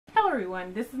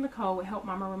everyone, this is Nicole with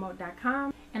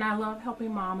HelpMamaRemote.com, and I love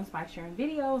helping moms by sharing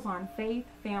videos on faith,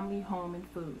 family, home, and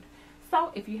food.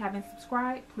 So if you haven't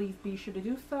subscribed, please be sure to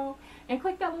do so and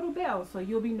click that little bell so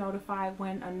you'll be notified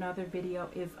when another video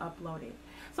is uploaded.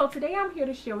 So today I'm here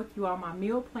to share with you all my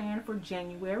meal plan for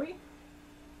January.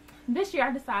 This year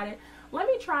I decided, let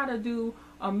me try to do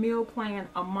a meal plan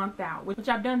a month out, which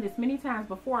I've done this many times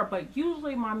before, but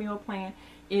usually my meal plan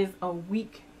is a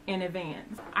week in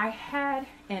advance. I had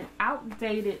an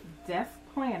outdated desk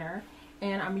planner,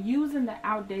 and I'm using the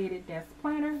outdated desk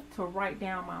planner to write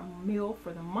down my meal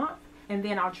for the month, and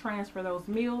then I'll transfer those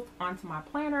meals onto my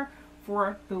planner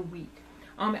for the week.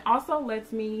 It also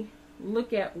lets me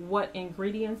look at what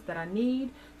ingredients that I need,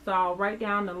 so I'll write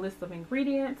down the list of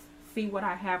ingredients, see what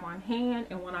I have on hand,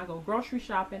 and when I go grocery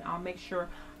shopping, I'll make sure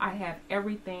I have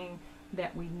everything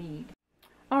that we need.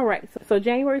 Alright, so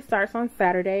January starts on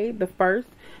Saturday, the 1st.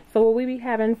 So what we be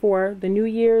having for the New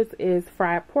Year's is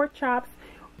fried pork chops.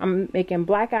 I'm making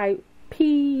black-eyed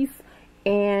peas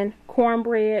and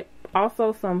cornbread,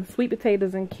 also some sweet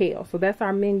potatoes and kale. So that's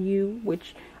our menu,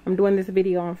 which I'm doing this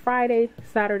video on Friday.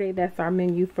 Saturday, that's our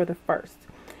menu for the 1st.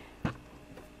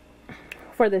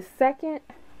 For the 2nd,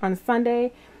 on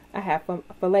Sunday, I have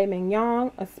filet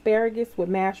mignon, asparagus with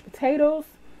mashed potatoes.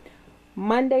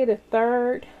 Monday the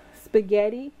 3rd,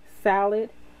 spaghetti salad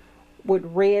with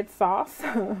red sauce.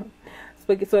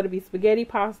 So it'll be spaghetti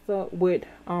pasta with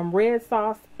red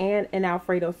sauce and an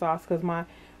Alfredo sauce, because my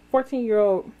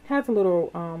 14-year-old has a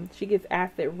little, she gets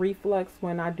acid reflux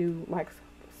when I do like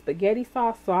spaghetti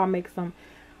sauce. So I'll make some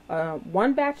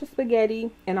one batch of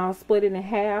spaghetti and I'll split it in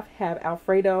half, have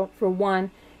Alfredo for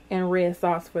one and red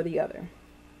sauce for the other.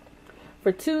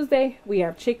 For Tuesday, we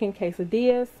have chicken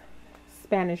quesadillas,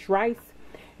 Spanish rice.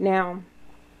 Now,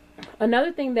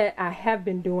 another thing that I have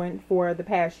been doing for the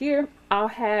past year, I'll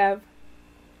have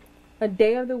a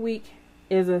day of the week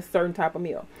is a certain type of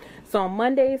meal. So on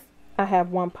Mondays, I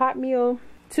have one pot meal.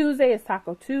 Tuesday is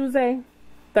Taco Tuesday.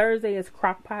 Thursday is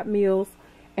crock pot meals.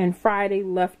 And Friday,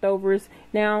 leftovers.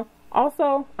 Now,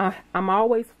 also, I'm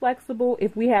always flexible.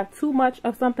 If we have too much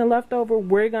of something left over,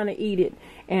 we're going to eat it.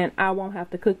 And I won't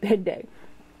have to cook that day.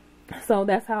 So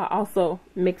that's how I also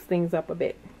mix things up a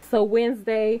bit. So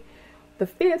Wednesday, the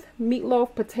 5th,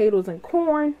 meatloaf, potatoes, and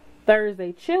corn.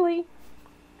 Thursday, chili.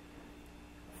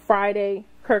 Friday,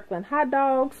 Kirkland hot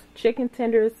dogs, chicken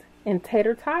tenders, and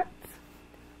tater tots.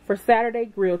 For Saturday,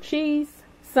 grilled cheese.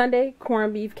 Sunday,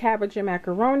 corned beef, cabbage, and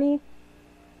macaroni.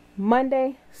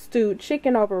 Monday, stewed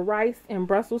chicken over rice and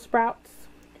Brussels sprouts.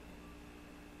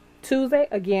 Tuesday,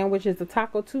 again, which is the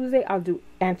Taco Tuesday, I'll do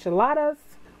enchiladas.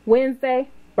 Wednesday,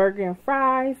 burger and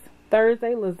fries.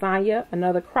 Thursday, lasagna,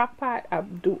 another crock pot.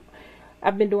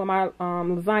 I've been doing my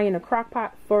lasagna in a crock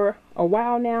pot for a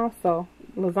while now, so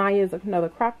lasagna is another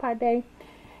crock pot day.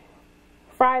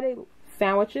 Friday,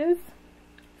 sandwiches.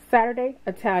 Saturday,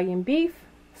 Italian beef.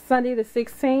 Sunday the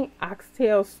 16th,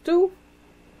 oxtail stew.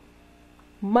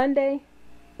 Monday,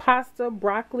 pasta,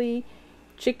 broccoli,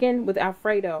 chicken with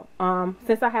Alfredo.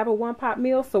 Since I have a one-pot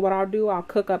meal, so what I'll do, I'll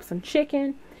cook up some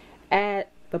chicken, add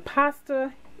the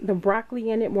pasta, the broccoli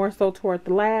in it more so toward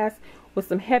the last, with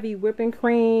some heavy whipping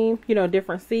cream, you know,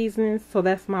 different seasonings. So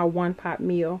that's my one-pot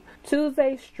meal.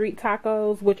 Tuesday, street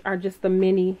tacos, which are just the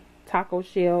mini taco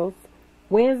shells.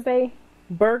 Wednesday,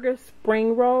 burger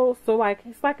spring rolls. So like,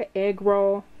 it's like an egg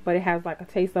roll, but it has like a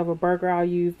taste of a burger. I'll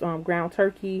use ground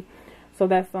turkey. So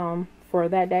that's for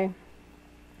that day.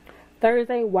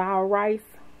 Thursday, wild rice,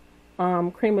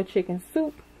 cream of chicken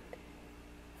soup.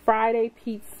 Friday,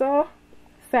 pizza.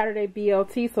 Saturday,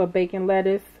 BLT, so bacon,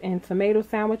 lettuce, and tomato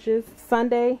sandwiches.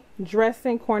 Sunday,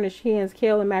 dressing, Cornish hens,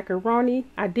 kale, and macaroni.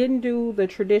 I didn't do the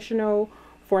traditional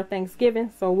for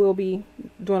Thanksgiving, so we'll be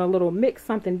doing a little mix,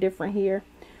 something different here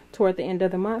toward the end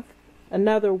of the month.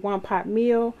 Another one-pot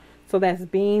meal. So that's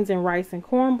beans and rice and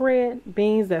cornbread.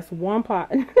 Beans, that's one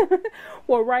pot.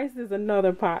 Well, rice is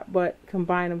another pot, but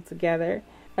combine them together.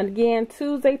 And again,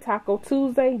 Tuesday, Taco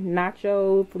Tuesday,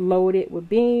 nachos loaded with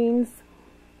beans.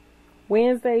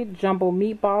 Wednesday, jumbo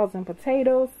meatballs and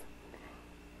potatoes.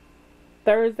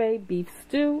 Thursday, beef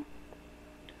stew.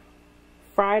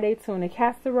 Friday, tuna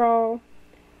casserole.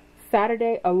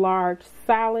 Saturday, a large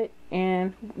salad.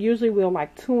 And usually we'll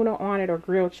like tuna on it or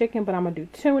grilled chicken, but I'm going to do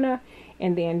tuna.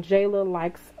 And then Jayla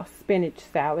likes a spinach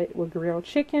salad with grilled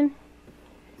chicken.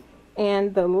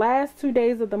 And the last 2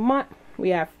 days of the month, we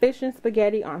have fish and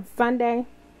spaghetti on Sunday.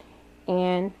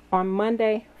 And on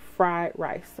Monday, fried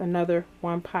rice, another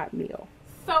one-pot meal.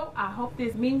 So I hope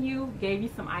this menu gave you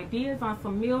some ideas on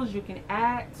some meals you can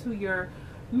add to your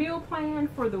meal plan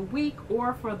for the week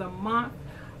or for the month.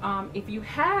 If you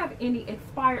have any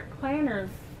expired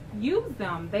planners use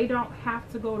them. They don't have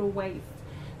to go to waste.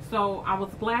 So I was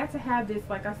glad to have this.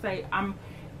 Like I say, I'm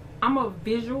a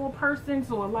visual person,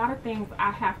 so a lot of things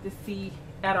I have to see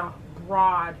at a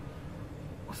broad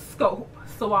scope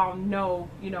so I'll know,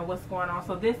 you know, what's going on.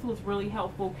 So this was really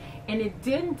helpful, and it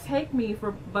didn't take me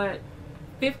but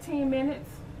 15 minutes.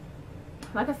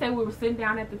 Like I said, we were sitting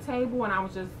down at the table and I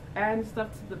was just adding stuff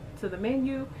to the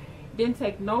menu. Didn't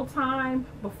take no time.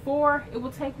 Before, it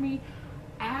would take me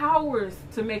hours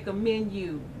to make a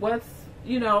menu. What's,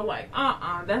 you know, like,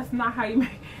 that's not how you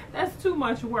make, that's too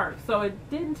much work. So it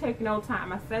didn't take no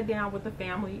time. I sat down with the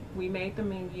family, we made the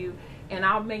menu, and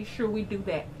I'll make sure we do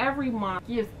that every month.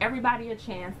 Gives everybody a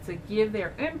chance to give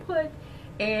their input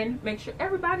and make sure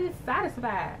everybody is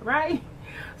satisfied, right?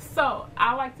 So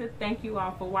I like to thank you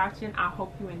all for watching. I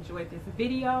hope you enjoyed this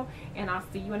video, and I'll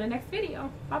see you in the next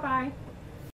video. Bye bye.